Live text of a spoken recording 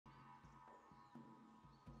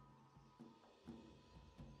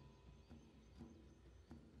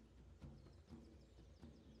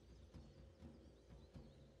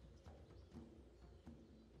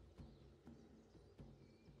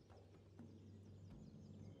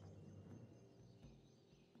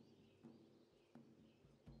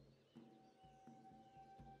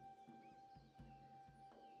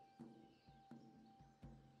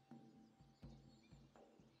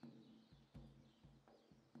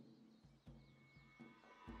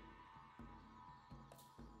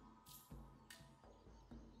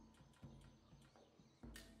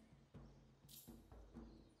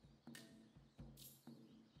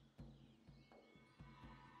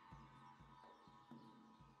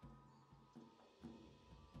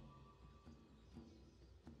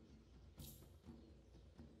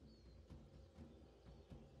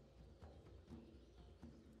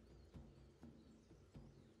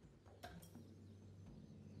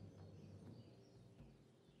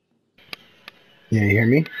Yeah, you hear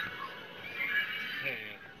me? Yeah,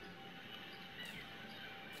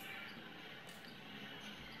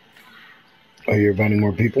 Oh, you're inviting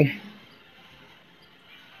more people?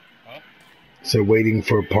 huh? So waiting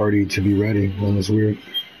for a party to be ready. That was weird.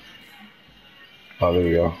 Oh, there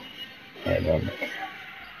we go. All right, now.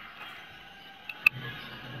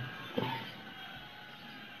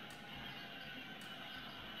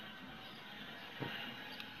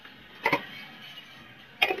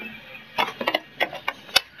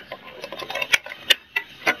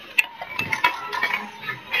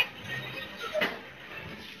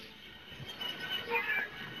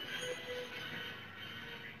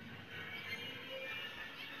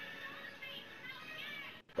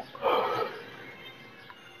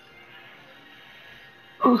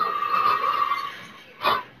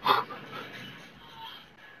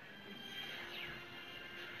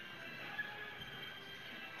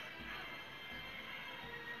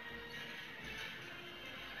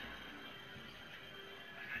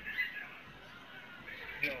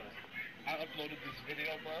 Yo, I uploaded this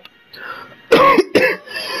video, bro.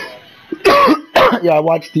 Yeah, I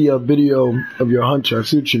watched the video of your hunter. I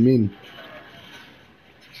see what you mean.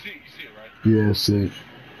 You see it, right? Yeah, see.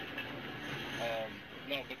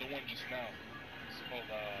 No, but the one just now.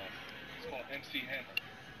 It's called MC Hammer.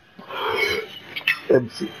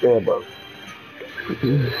 MC Hammer.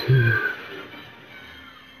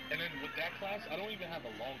 And then with that class, I don't even have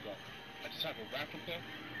a long gun. I just have a replica,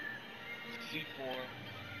 C4,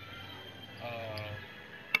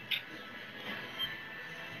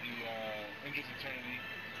 the Angel's Eternity,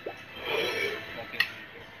 fucking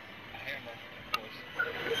a hammer, of course.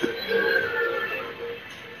 Let's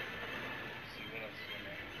see what else is on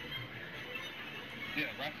there. Yeah,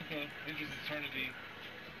 replica, Angel's Eternity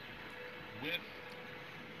with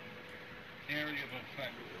area of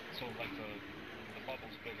effect. So like the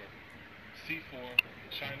bubble's bigger. C4,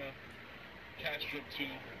 China, Cash Drip 2,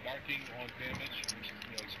 marking on damage, which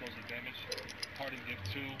is explosive damage. Parting Gift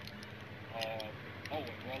 2. And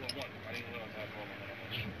Roller 1. I didn't realize I had Roller 1 on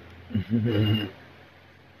that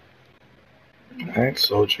shit. All right,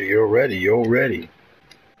 soldier, you're ready. You're ready.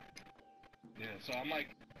 Yeah, so I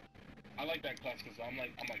like that class because I'm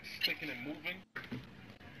like sticking and moving,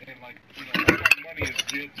 and like all my money is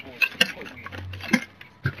geared towards putting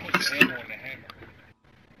ammo in the hammer.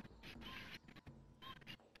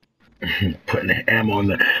 Putting the ammo on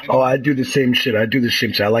the. Oh, I do the same shit. I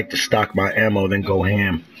like to stock my ammo, then go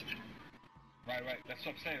ham. Right. That's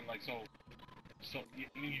what I'm saying. Like so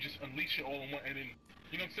you just unleash it all in one, and then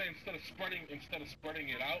you know what I'm saying. Instead of spreading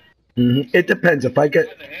it out. It depends. If I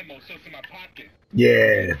get the ammo, so it's in my pocket.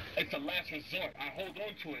 Yeah. It's a last resort. I hold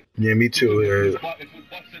on to it. Yeah, me too. If we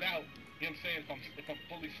bust it out, you know what I'm saying. If I'm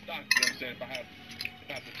fully stocked, you know what I'm saying. If I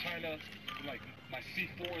have the China, like my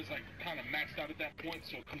C4 is like kind of maxed out at that point,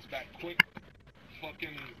 so it comes back quick.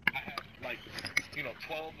 Fucking, I have like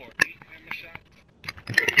 12 or 8 hammer shots.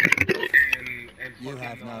 And you fucking,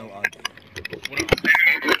 have no idea. What else?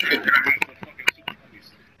 And I have the fucking super heavies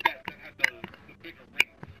that have the bigger ring.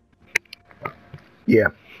 Yeah.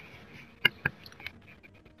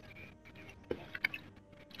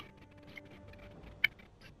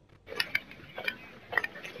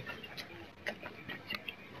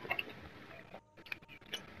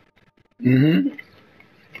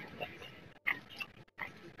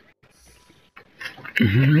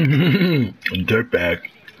 Dirtbag.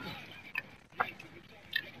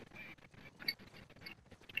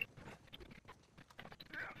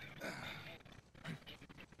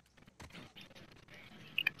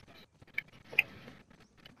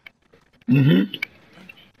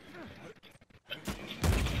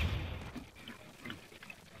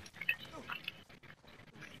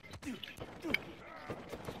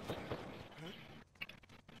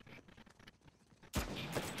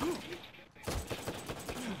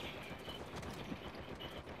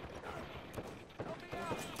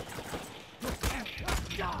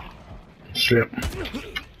 Shit.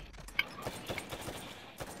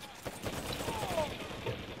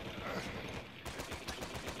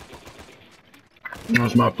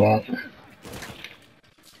 That's my fault.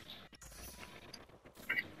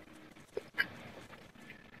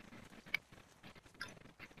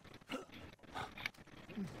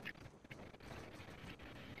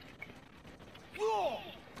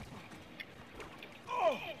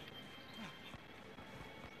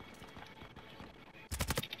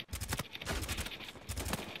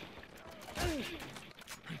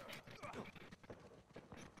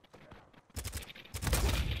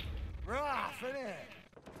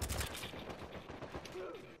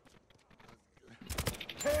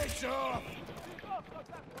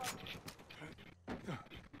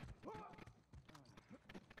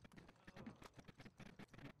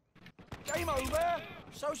 over?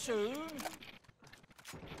 So soon?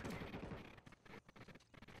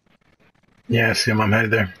 Yeah, I see him. I'm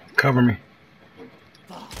headed there. Cover me.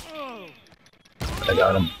 I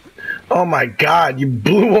got him. Oh my god, you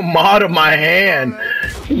blew him out of my hand.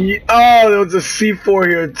 Oh, there was a C4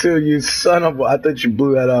 here too, you son of a... I thought you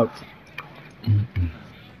blew that up.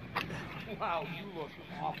 Wow, you look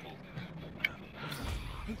awful.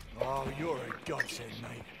 Oh, you're a godsend,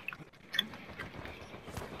 mate.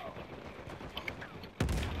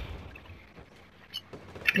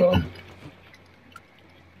 Oh.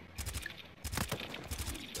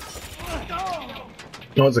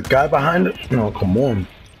 No, there's a guy behind it? No, come on.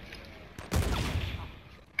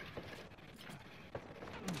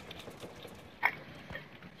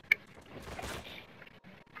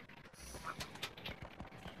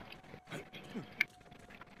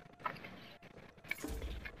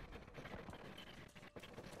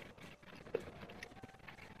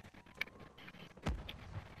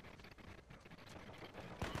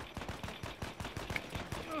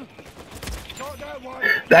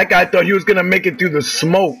 That guy thought he was gonna make it through the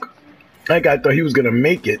smoke. That guy thought he was gonna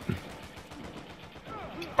make it.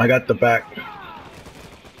 I got the back.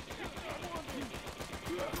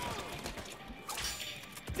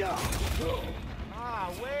 Ah,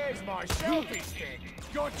 where's my selfie stick?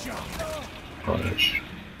 Gotcha. Punish.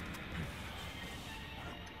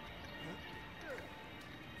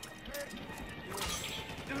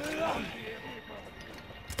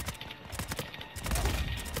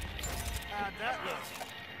 How'd that look?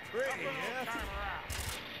 Pretty, yeah?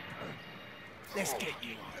 Let's get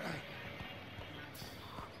you.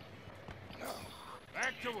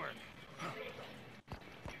 Back to work.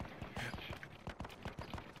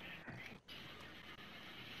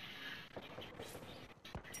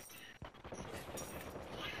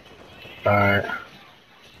 Alright.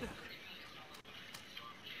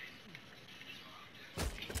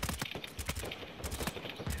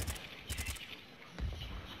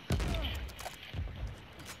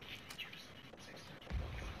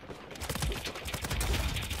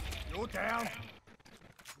 You're down.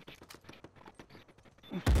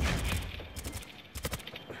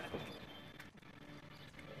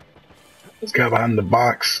 This guy behind the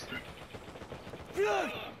box.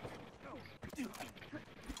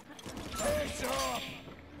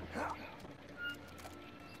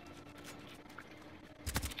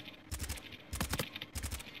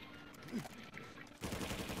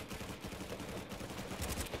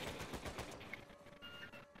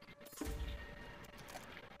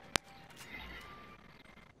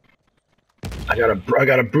 I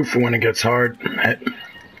got a brute for when it gets hard.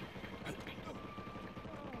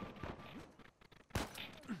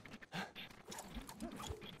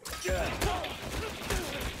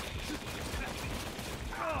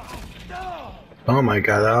 Oh my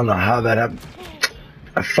god, I don't know how that happened.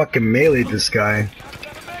 I fucking meleeed this guy.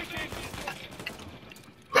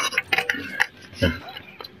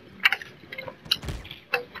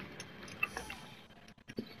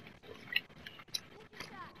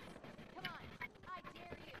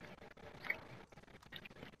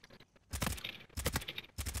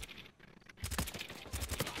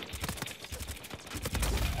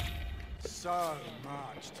 So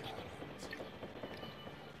much talent.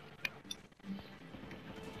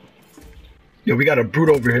 Yo, we got a brute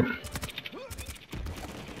over here. Oh,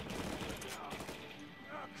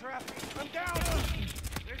 crap. I'm down.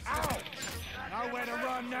 Ow. Nowhere to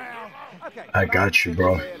run now. Okay. I got you,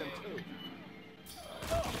 bro.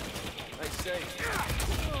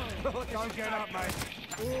 Don't get up, mate.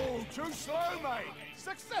 Oh, too slow, mate.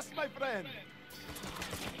 Success, my friend.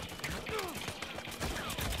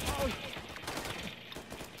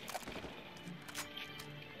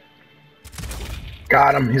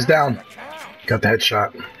 Got him, he's down. Got the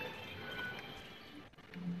headshot.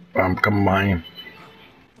 I'm coming behind him.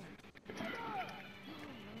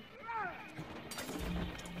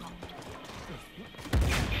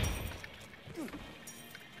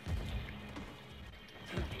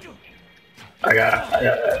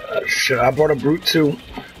 Shit, I brought a brute too.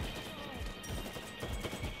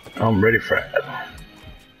 I'm ready for it.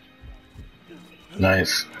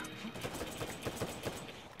 Nice.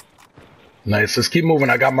 Nice, let's keep moving.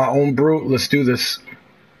 I got my own brute. Let's do this.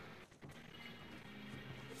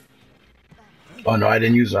 Oh no, I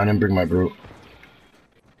didn't use it. I didn't bring my brute.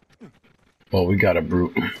 Well, we got a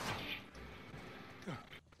brute.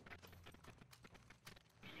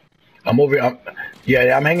 I'm over.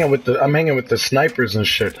 Yeah, I'm hanging with the snipers and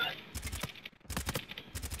shit.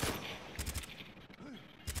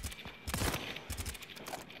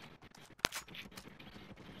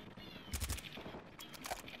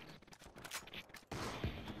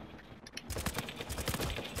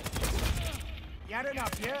 Had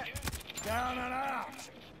enough yet? Down and out.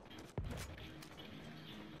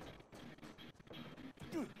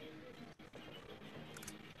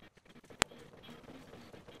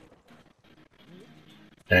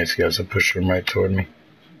 Nice guys, I pushed him right toward me.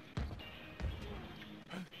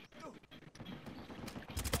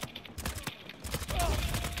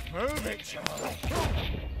 Move it, Charlie.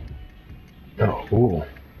 Oh, ooh.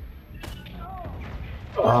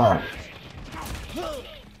 Oh.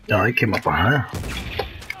 No, he came up behind.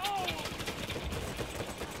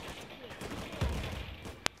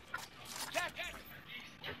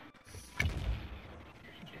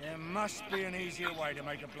 There must be an easier way to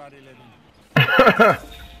make a bloody living.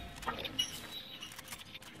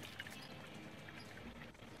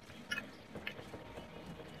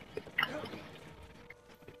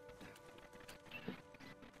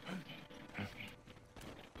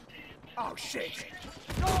 Oh shit!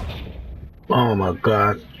 Oh my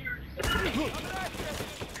god.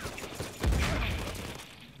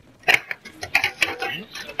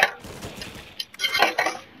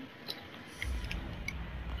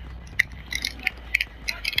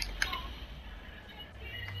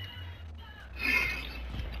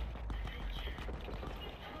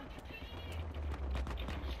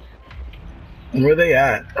 Where they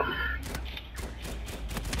at?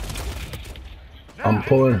 I'm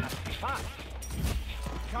pulling.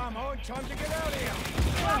 Come on, time to get out here.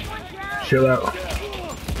 Chill out.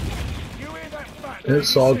 You hear that fat?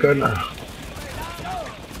 It's all good now.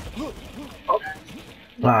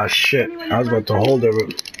 Ah shit. I was about to hold it.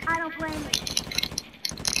 I don't blame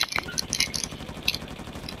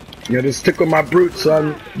you. Yeah, just stick with my brute,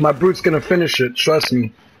 son. My brute's gonna finish it, trust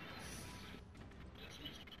me.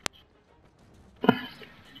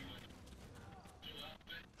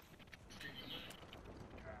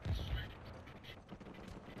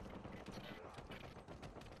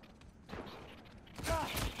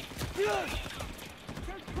 They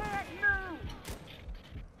can't move.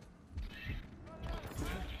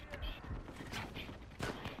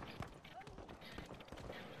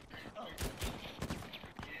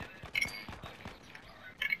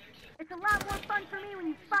 It's a lot more fun for me when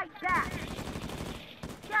you fight back.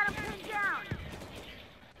 Got him pinned down.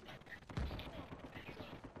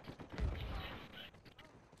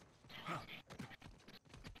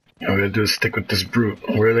 All we gotta do is stick with this brute.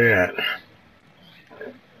 Where are they at?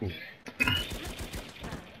 Bring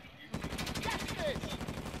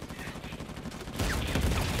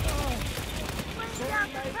down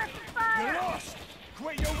suppressive You're fire. lost.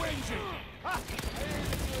 Quit your whinging.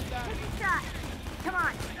 Take a shot. Come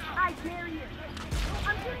on. I dare you.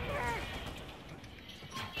 I'm getting hit.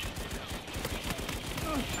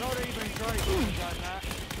 Not even Drake done that.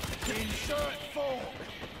 Insert fork.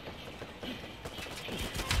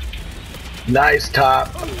 Nice, Top.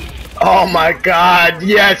 Oh my god,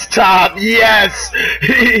 yes, Top, yes!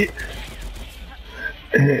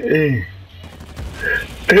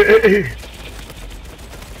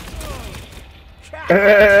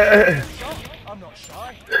 I'm not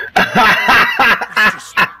shy.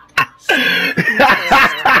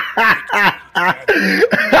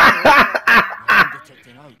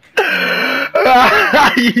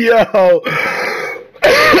 Yo!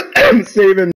 I'm saving